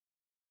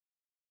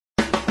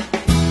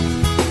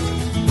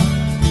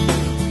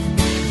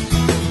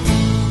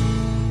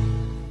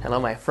Hello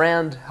my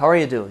friend, how are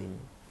you doing?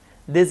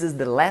 This is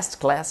the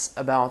last class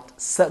about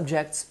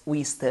subjects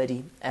we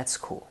study at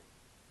school.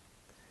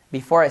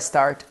 Before I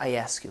start, I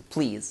ask you,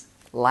 please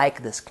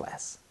like this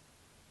class.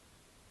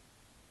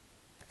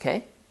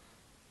 Okay?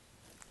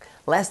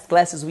 Last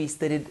classes we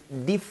studied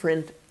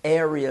different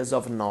areas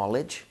of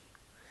knowledge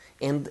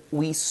and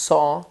we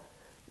saw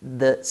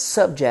the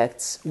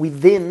subjects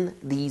within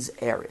these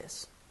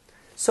areas.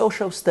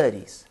 Social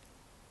studies,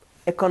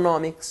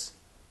 economics,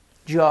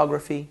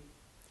 geography,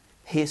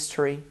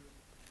 history,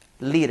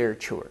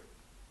 literature,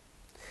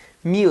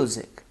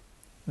 music,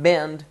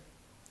 band,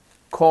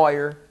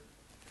 choir,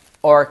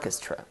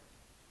 orchestra,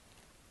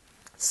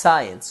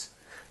 science,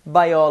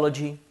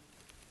 biology,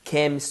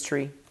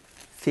 chemistry,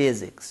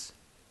 physics,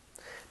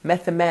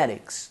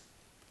 mathematics,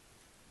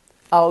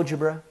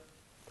 algebra,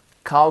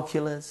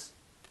 calculus,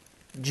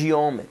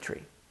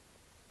 geometry,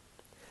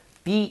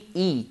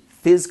 PE,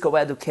 physical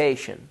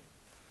education,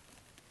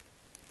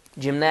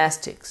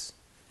 gymnastics,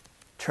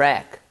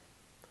 track.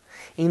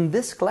 In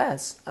this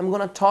class, I'm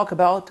going to talk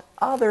about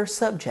other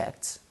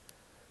subjects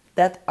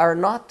that are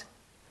not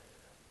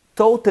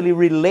totally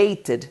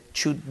related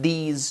to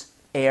these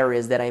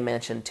areas that I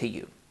mentioned to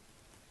you.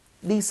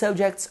 These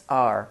subjects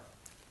are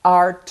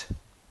art,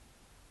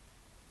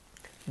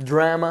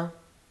 drama.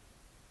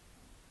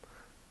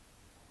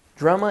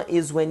 Drama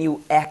is when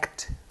you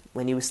act,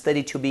 when you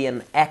study to be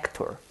an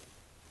actor.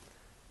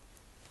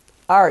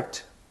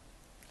 Art,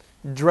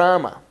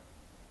 drama,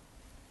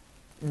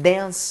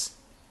 dance,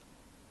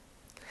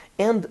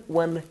 and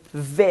one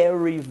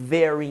very,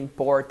 very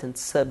important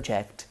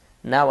subject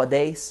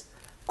nowadays,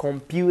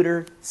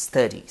 computer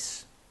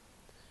studies.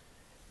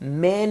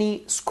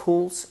 Many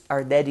schools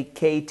are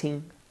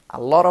dedicating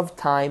a lot of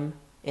time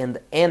and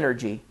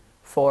energy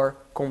for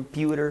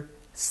computer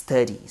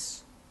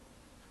studies.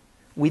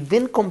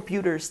 Within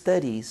computer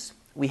studies,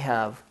 we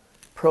have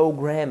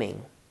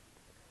programming,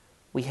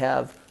 we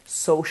have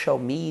social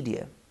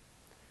media,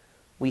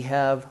 we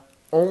have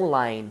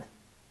online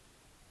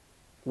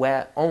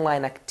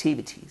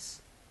activities.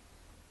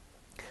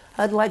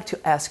 I'd like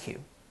to ask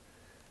you,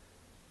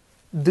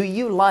 do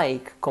you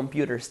like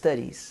computer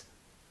studies?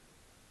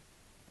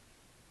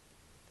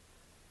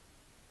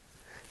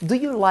 Do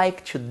you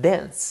like to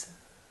dance?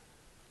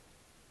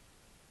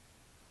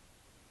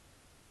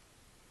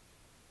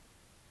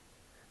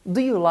 Do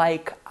you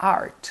like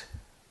art?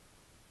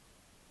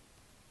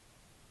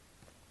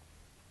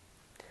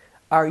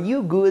 Are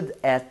you good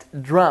at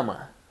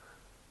drama?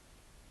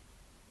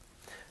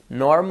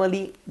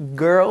 Normally,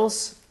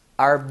 girls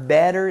are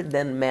better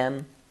than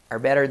men, are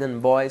better than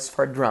boys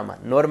for drama.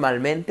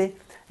 Normalmente,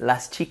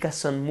 las chicas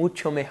son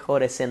mucho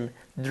mejores en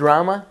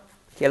drama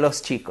que los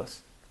chicos.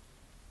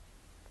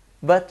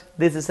 But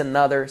this is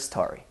another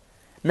story.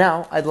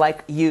 Now, I'd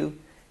like you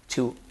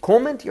to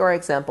comment your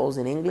examples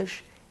in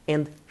English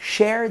and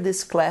share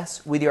this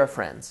class with your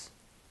friends.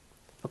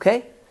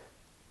 Okay?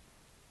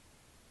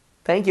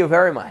 Thank you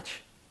very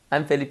much.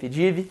 I'm Felipe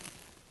Divi.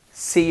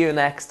 See you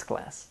next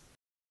class.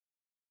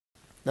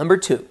 Number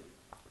 2.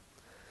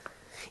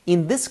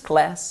 In this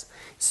class,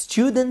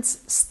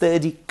 students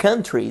study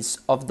countries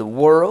of the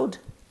world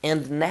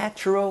and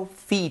natural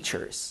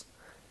features,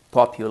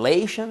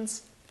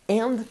 populations,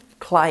 and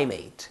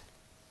climate.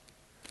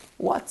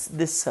 What's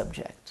this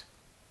subject?